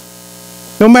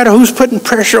 No matter who's putting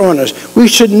pressure on us, we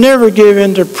should never give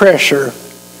in to pressure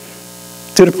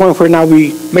to the point where now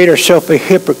we made ourselves a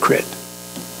hypocrite.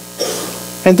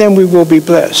 And then we will be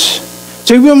blessed.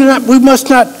 So we must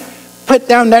not put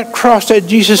down that cross that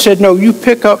Jesus said, no, you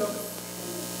pick up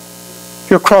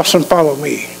your cross and follow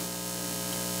me.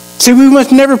 See, we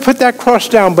must never put that cross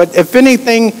down, but if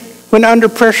anything, when under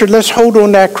pressure, let's hold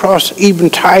on that cross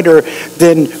even tighter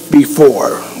than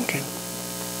before. Okay?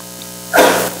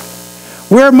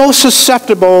 We're most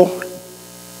susceptible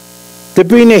to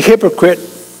being a hypocrite,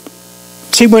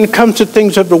 see, when it comes to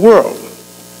things of the world.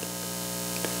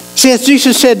 See, as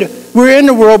Jesus said, we're in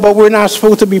the world, but we're not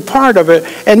supposed to be part of it.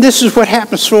 And this is what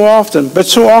happens so often. But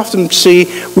so often, see,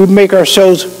 we make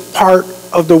ourselves part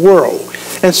of the world.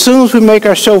 And as soon as we make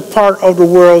ourselves part of the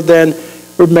world, then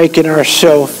we're making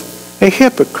ourselves a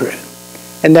hypocrite.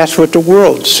 And that's what the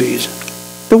world sees.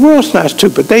 The world's not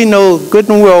stupid. They know good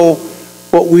and well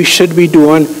what we should be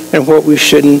doing and what we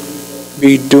shouldn't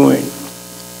be doing.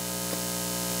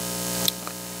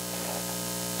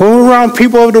 When we're around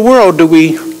people of the world, do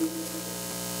we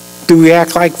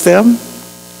act like them?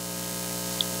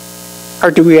 Or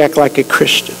do we act like a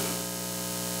Christian?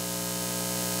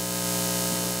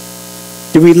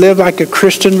 Do we live like a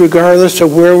Christian regardless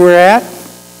of where we're at?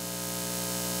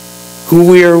 Who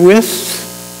we are with?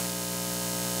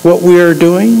 What we are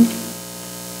doing?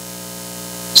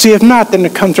 See, if not, then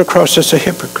it comes across as a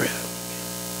hypocrite.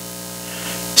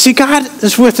 See, God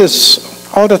is with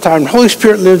us all the time. The Holy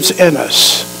Spirit lives in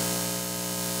us.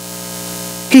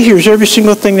 He hears every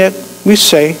single thing that we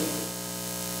say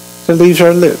that leaves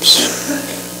our lips.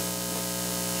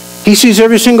 He sees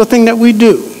every single thing that we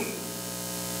do.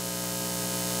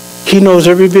 He knows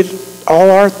every bit,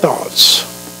 all our thoughts.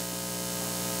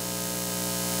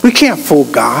 We can't fool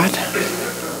God.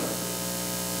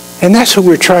 And that's who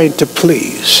we're trying to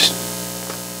please.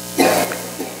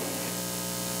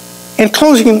 In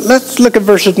closing, let's look at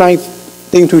verses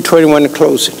 19 through 21 in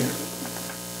closing.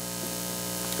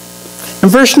 In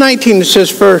verse 19 it says,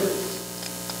 "For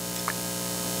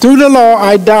through the law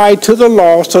I died to the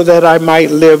law so that I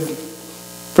might live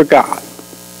for God."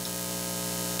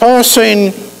 Paul is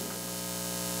saying,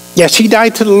 yes, he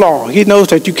died to the law. He knows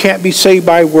that you can't be saved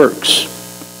by works.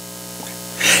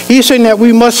 He's saying that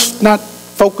we must not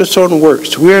focus on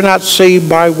works. We are not saved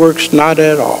by works, not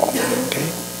at all. Okay?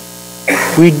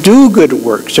 We do good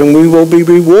works, and we will be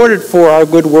rewarded for our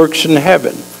good works in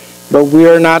heaven. But we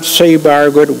are not saved by our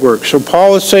good works. So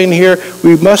Paul is saying here,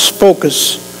 we must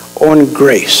focus on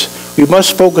grace. We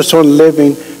must focus on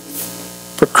living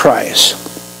for Christ.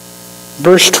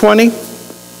 Verse 20,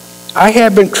 "I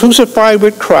have been crucified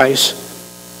with Christ,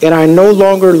 and I no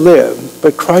longer live,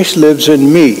 but Christ lives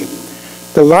in me.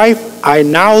 The life I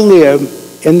now live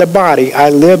in the body, I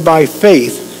live by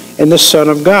faith in the Son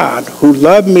of God, who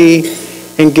loved me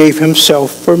and gave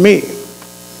himself for me."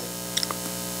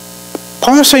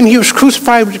 Paul is saying he was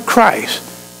crucified with Christ.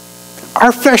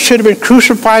 Our flesh should have been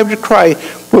crucified with Christ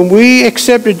when we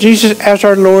accepted Jesus as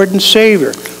our Lord and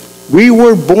Savior. We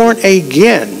were born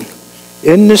again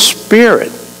in the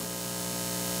Spirit.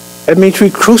 That means we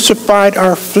crucified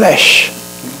our flesh.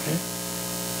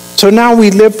 So now we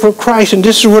live for Christ, and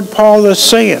this is what Paul is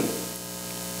saying.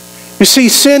 You see,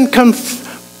 sin comes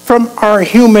from our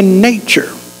human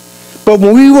nature. But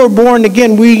when we were born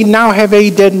again, we now have a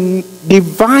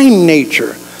divine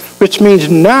nature, which means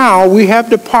now we have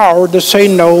the power to say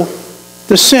no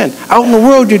to sin. Out in the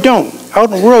world, you don't.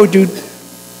 Out in the world,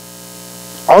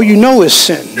 all you know is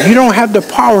sin. You don't have the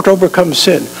power to overcome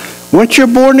sin. Once you're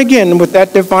born again with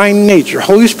that divine nature,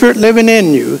 Holy Spirit living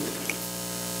in you,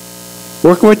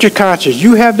 working with your conscience,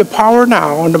 you have the power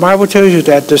now, and the Bible tells you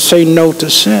that, to say no to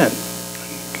sin.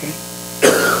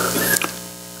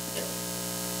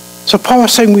 So Paul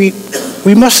is saying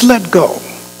we must let go.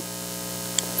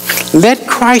 Let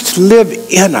Christ live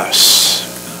in us.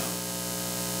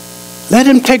 Let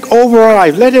him take over our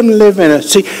life. Let him live in us.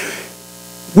 See,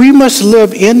 we must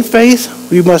live in faith.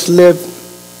 We must live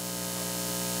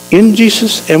in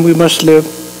Jesus, and we must live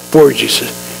for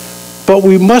Jesus. But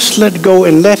we must let go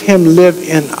and let him live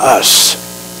in us.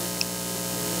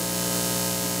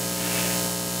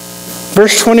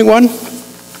 Verse 21.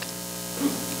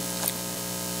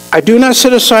 I do not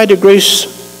set aside the grace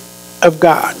of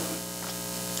God.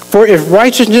 For if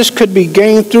righteousness could be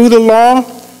gained through the law,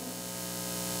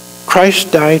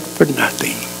 Christ died for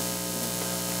nothing.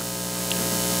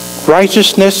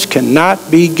 Righteousness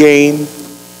cannot be gained,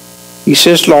 he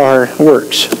says, law or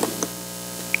works.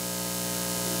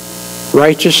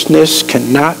 Righteousness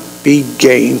cannot be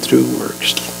gained through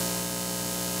works.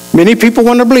 Many people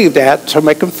want to believe that, so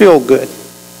make them feel good.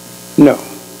 No,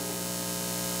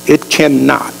 it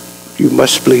cannot. You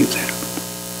must believe that.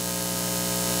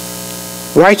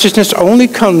 Righteousness only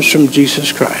comes from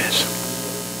Jesus Christ.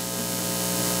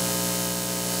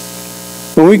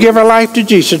 When we give our life to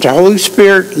Jesus, the Holy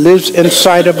Spirit lives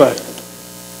inside of us.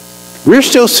 We're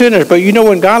still sinners, but you know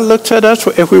when God looks at us,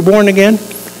 if we're born again,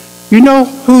 you know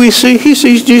who he sees? He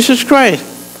sees Jesus Christ.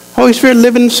 Holy Spirit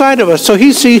living inside of us. So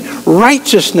he sees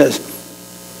righteousness.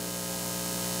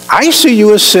 I see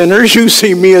you as sinners. You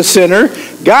see me as sinner.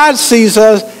 God sees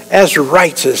us as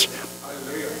righteous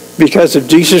because of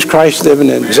Jesus Christ living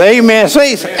in us. Amen.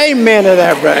 Say amen to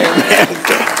that, brother. Amen.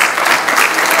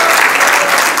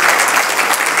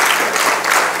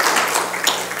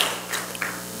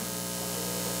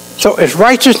 So if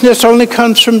righteousness only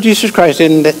comes from Jesus Christ,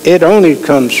 and it only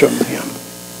comes from him.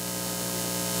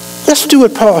 Let's do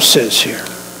what Paul says here.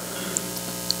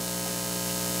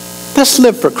 Let's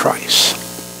live for Christ.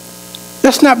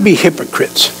 Let's not be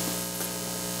hypocrites.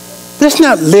 Let's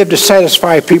not live to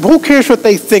satisfy people. Who cares what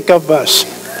they think of us?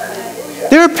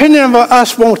 Their opinion of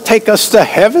us won't take us to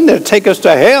heaven. They'll take us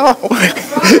to hell.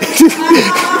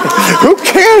 Who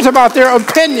cares about their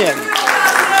opinion?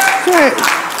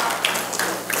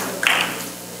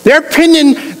 Their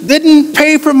opinion didn't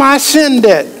pay for my sin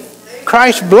debt.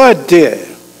 Christ's blood did.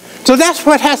 So that's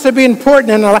what has to be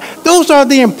important in our life. Those are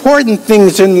the important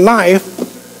things in life.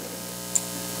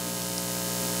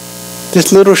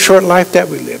 This little short life that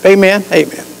we live. Amen?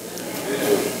 Amen.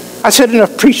 I said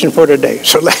enough preaching for today.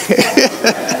 So let's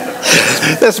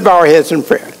bow our heads in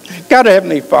prayer. God, our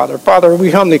Heavenly Father, Father,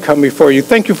 we humbly come before you.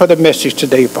 Thank you for the message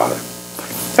today, Father,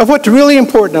 of what's really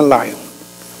important in life.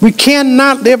 We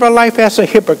cannot live our life as a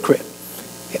hypocrite,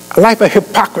 a life of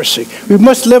hypocrisy. We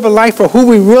must live a life for who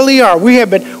we really are. We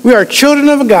are children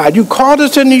of God. You called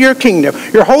us into your kingdom.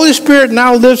 Your Holy Spirit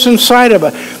now lives inside of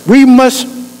us. We must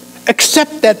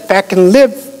accept that fact and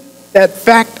live that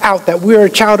fact out, that we are a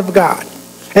child of God.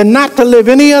 And not to live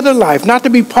any other life, not to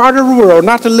be part of the world,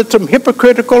 not to live some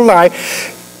hypocritical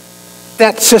life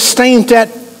that sustains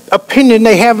that opinion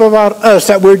they have about us,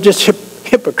 that we're just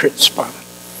hypocrites, Father.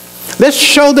 Let's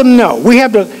show them no. We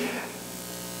have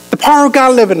the power of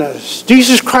God living in us,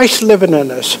 Jesus Christ living in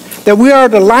us, that we are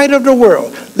the light of the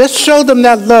world. Let's show them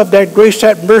that love, that grace,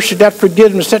 that mercy, that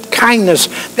forgiveness, that kindness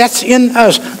that's in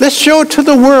us. Let's show it to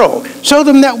the world. Show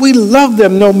them that we love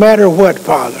them no matter what,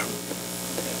 Father.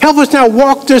 Help us now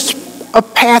walk a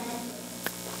path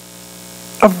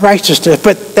of righteousness,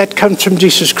 but that comes from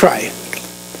Jesus Christ.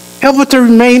 Help us to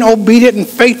remain obedient and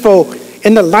faithful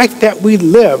in the life that we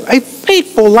live, a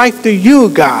faithful life to you,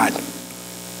 God.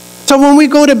 So when we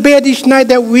go to bed each night,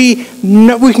 that we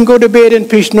can go to bed in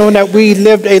peace, knowing that we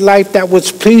lived a life that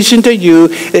was pleasing to you.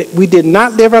 We did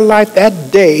not live our life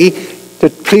that day to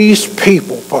please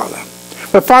people, Father.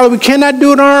 But Father, we cannot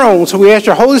do it on our own, so we ask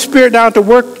your Holy Spirit now to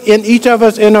work in each of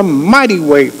us in a mighty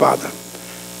way, Father.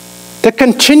 To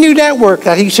continue that work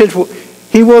that he says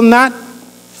he will not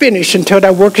finish until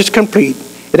that work is complete.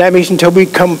 And that means until we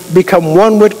become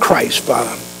one with Christ,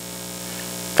 Father.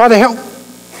 Father, help.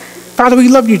 Father, we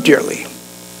love you dearly.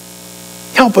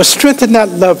 Help us strengthen that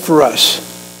love for us.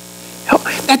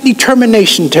 That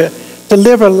determination to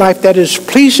live a life that is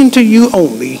pleasing to you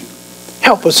only.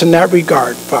 Help us in that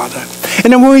regard, Father.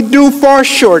 And then when we do fall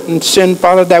short in sin,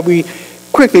 Father, that we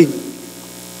quickly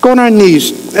go on our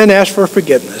knees and ask for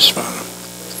forgiveness, Father.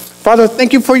 Father,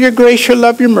 thank you for your grace, your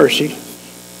love, your mercy.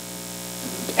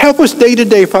 Help us day to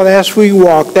day, Father, as we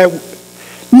walk, that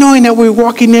knowing that we're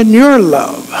walking in your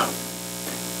love,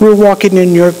 we're walking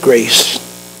in your grace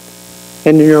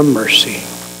and in your mercy.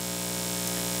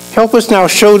 Help us now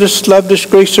show this love, this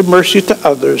grace, and mercy to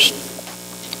others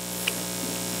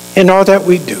in all that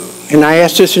we do. And I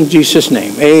ask this in Jesus'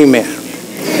 name. Amen.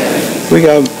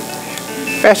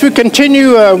 As we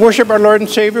continue worship our Lord and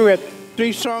Savior, we have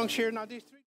 3 songs here now.